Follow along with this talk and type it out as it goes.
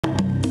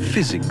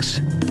physics,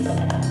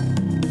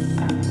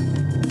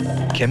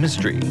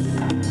 chemistry,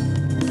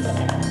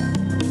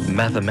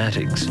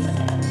 mathematics,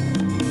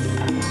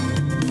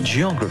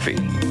 geography,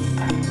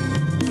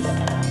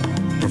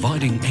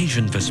 providing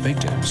Asian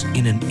perspectives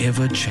in an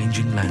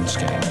ever-changing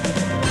landscape.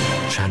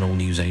 Channel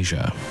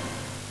NewsAsia.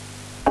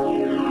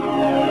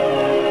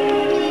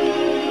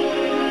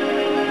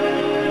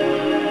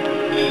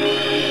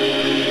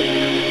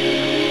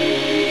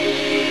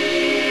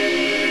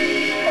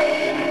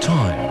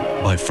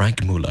 Time by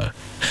Frank Muller.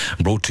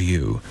 Brought to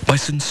you by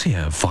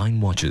Sincere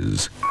Fine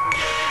Watches.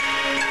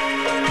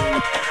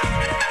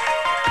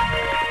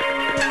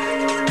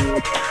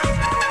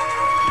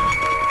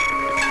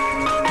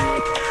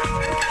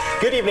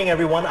 Good evening,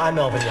 everyone. I'm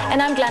Melvin, Yong.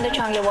 And I'm Glenda,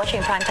 Chong. You're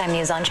watching Primetime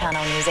News on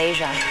Channel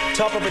NewsAsia.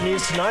 Top of the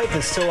news tonight,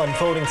 the still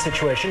unfolding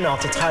situation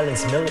after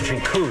Thailand's military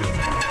coup.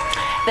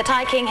 The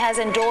Thai king has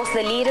endorsed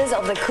the leaders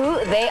of the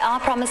coup. They are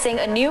promising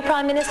a new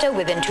prime minister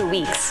within 2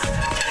 weeks.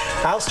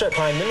 Ousted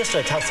Prime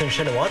Minister Thaksin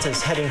Shinawatra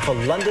is heading for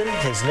London.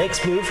 His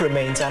next move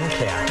remains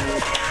unclear.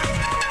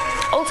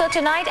 Also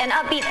tonight, an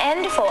upbeat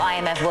end for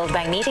IMF World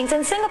Bank meetings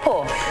in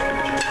Singapore.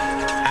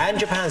 And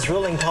Japan's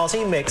ruling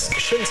party makes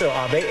Shinzo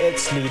Abe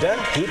its leader.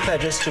 He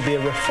pledges to be a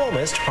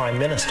reformist prime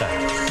minister.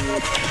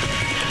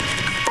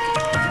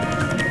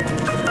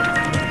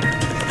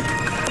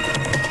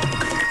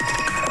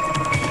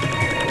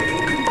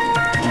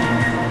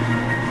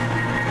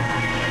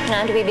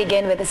 And we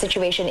begin with the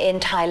situation in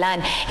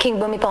Thailand. King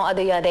Bhumibol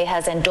Adulyadej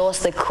has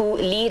endorsed the coup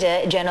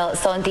leader, General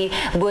Sonthi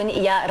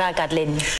Bunyarakatlin.